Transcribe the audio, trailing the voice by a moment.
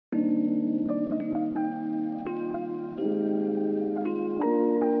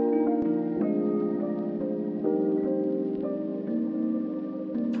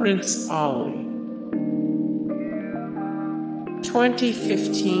Prince Ali.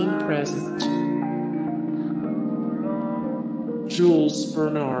 2015 present. Jules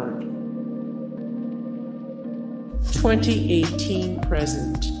Bernard. 2018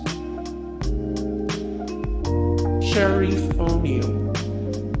 present. Sharif O'Neal.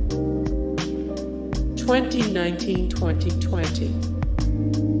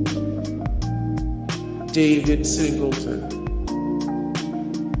 2019-2020. David Singleton.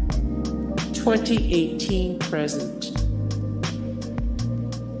 2018 present.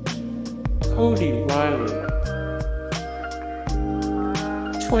 Cody Riley.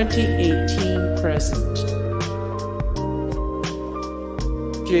 2018 present.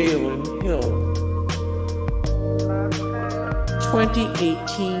 Jalen Hill.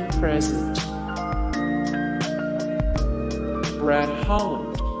 2018 present. Brad Holland.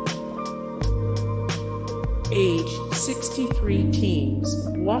 Age 63 teams: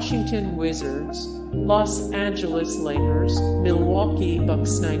 Washington Wizards, Los Angeles Lakers, Milwaukee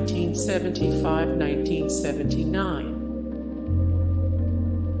Bucks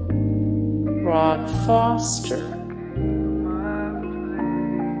 1975-1979. Rod Foster.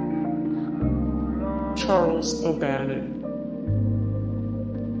 Charles O'Bannon.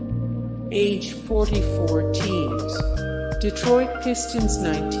 Age 44 teams: Detroit Pistons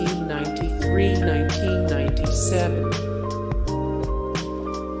 1993-1997.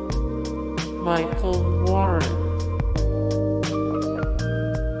 Michael Warren.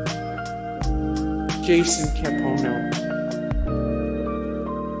 Jason Capono.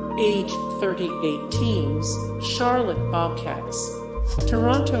 Age 38 teams: Charlotte Bobcats,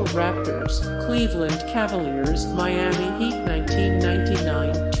 Toronto Raptors, Cleveland Cavaliers, Miami Heat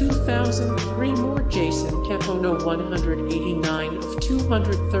 1999-2003. More Jason Capono. 189 of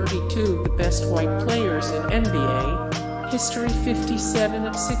 232. The best white players in NBA history. 57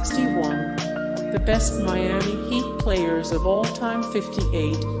 of 61. The best Miami Heat players of all time.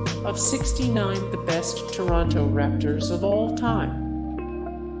 58 of 69. The best Toronto Raptors of all time.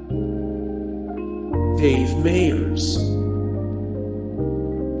 Dave Mayers.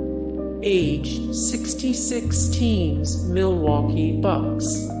 Age 66 teams: Milwaukee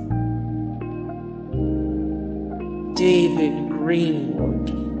Bucks. David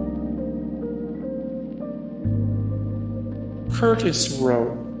Greenwood. Curtis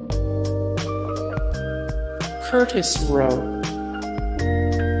Rowe. Curtis Rowe.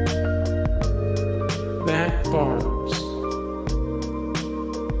 Matt Barnes.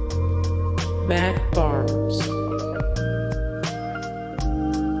 Matt Barnes.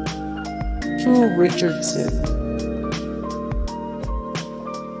 Drew Richardson.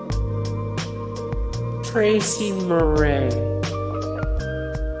 Tracy Murray.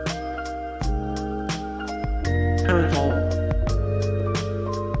 Aaron Hall.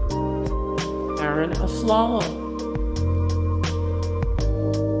 Aaron Aflalo.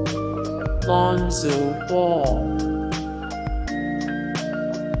 Lonzo Ball.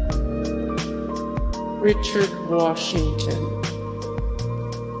 Richard Washington.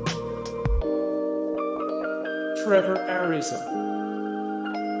 Trevor Ariza.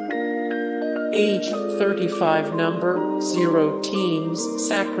 Age 35, number 0 teams: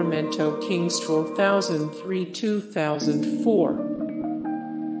 Sacramento Kings 2003-2004.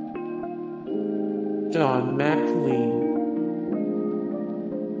 Don McLean.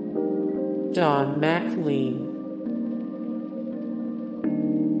 Don McLean.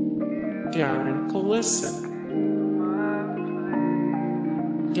 Darren Collison.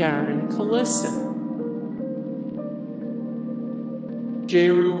 Darren Collison.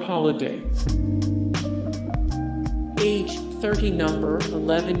 Jrue Holiday. Age 30, number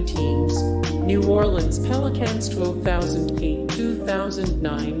 11 teams: New Orleans Pelicans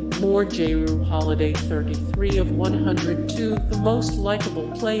 2008-2009. More Jrue Holiday. 33 of 102. The most likable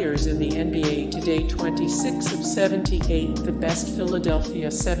players in the NBA today. 26 of 78. The best Philadelphia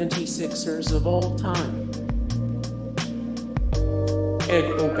 76ers of all time. Ed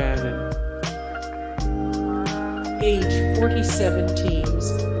O'Bannon. Age 47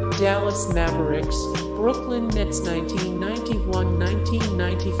 teams: Dallas Mavericks, Brooklyn Nets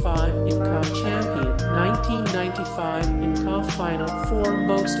 1991-1995 INCAA champion, 1995 INCAA Final Four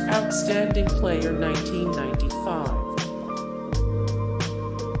most outstanding player 1995.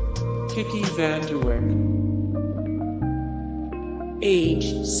 Kiki Van de Wyk.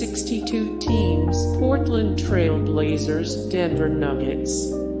 Age 62 teams: Portland Trail Blazers, Denver Nuggets,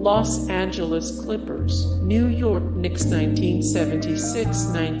 Los Angeles Clippers, New York Knicks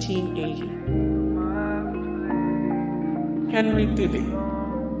 1976-1980. Henry Bibby.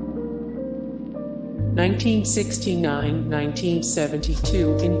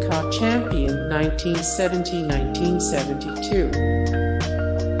 1969-1972 NCAA champion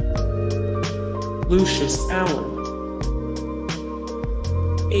 1970-1972. Lucius Allen.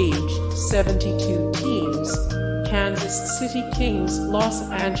 Age 72 teams: Kansas City Kings, Los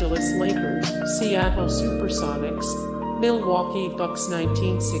Angeles Lakers, Seattle Supersonics, Milwaukee Bucks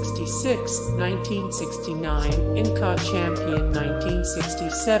 1966-1969 NCAA champion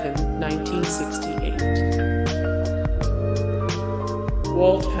 1967-1968.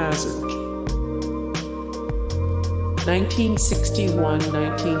 Walt Hazzard.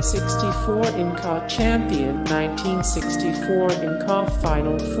 1961-1964 NCAA champion, 1964 NCAA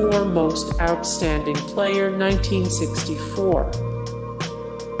Final Four most outstanding player 1964.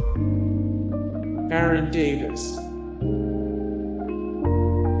 Aaron Davis.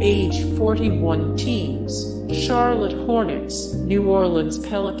 Age 41 teams: Charlotte Hornets, New Orleans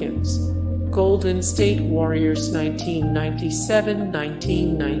Pelicans, Golden State Warriors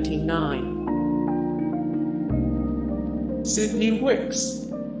 1997-1999. Sidney Wicks.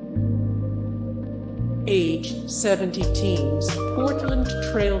 Age 70 teams: Portland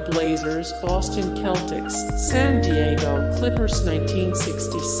Trail Blazers, Boston Celtics, San Diego Clippers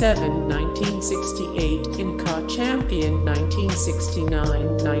 1967-1968 NCAA champion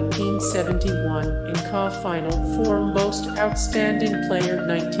 1969-1971 NCAA Final Four most outstanding player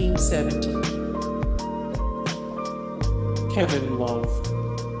 1970. Kevin Love.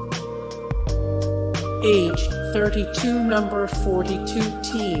 Age 32 number 42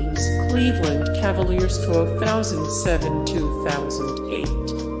 teams: Cleveland Cavaliers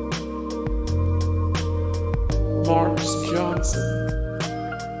 2007-2008. Marks Johnson.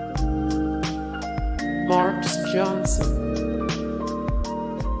 Marks Johnson.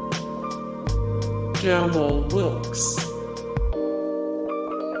 Jamal Wilkes.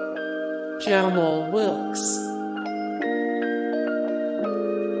 Jamal Wilkes.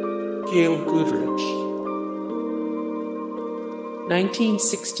 Gail Goodrich.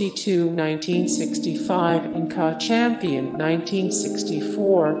 1962-1965 NCAA champion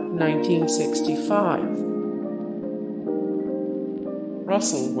 1964-1965.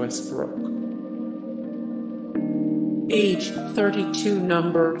 Russell Westbrook. Age 32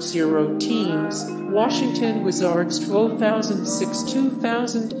 number 0 teams: Washington Wizards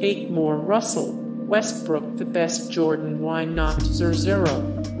 2006-2008 more Russell Westbrook the best Jordan why not 0.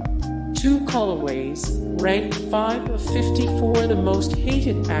 2 colorways, ranked 5 of 54 the most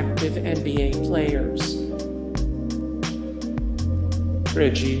hated active NBA players.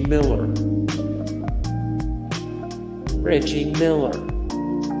 Reggie Miller. Reggie Miller.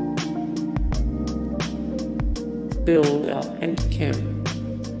 Bill and Kim.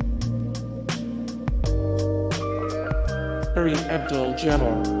 Kareem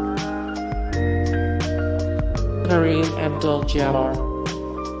Abdul-Jabbar. Kareem Abdul-Jabbar.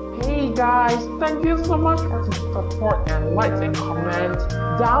 Hey guys, thank you so much for the support and likes and comments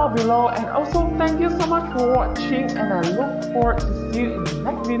down below, and also thank you so much for watching, and I look forward to see you in the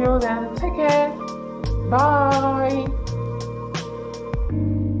next video. Then take care, bye.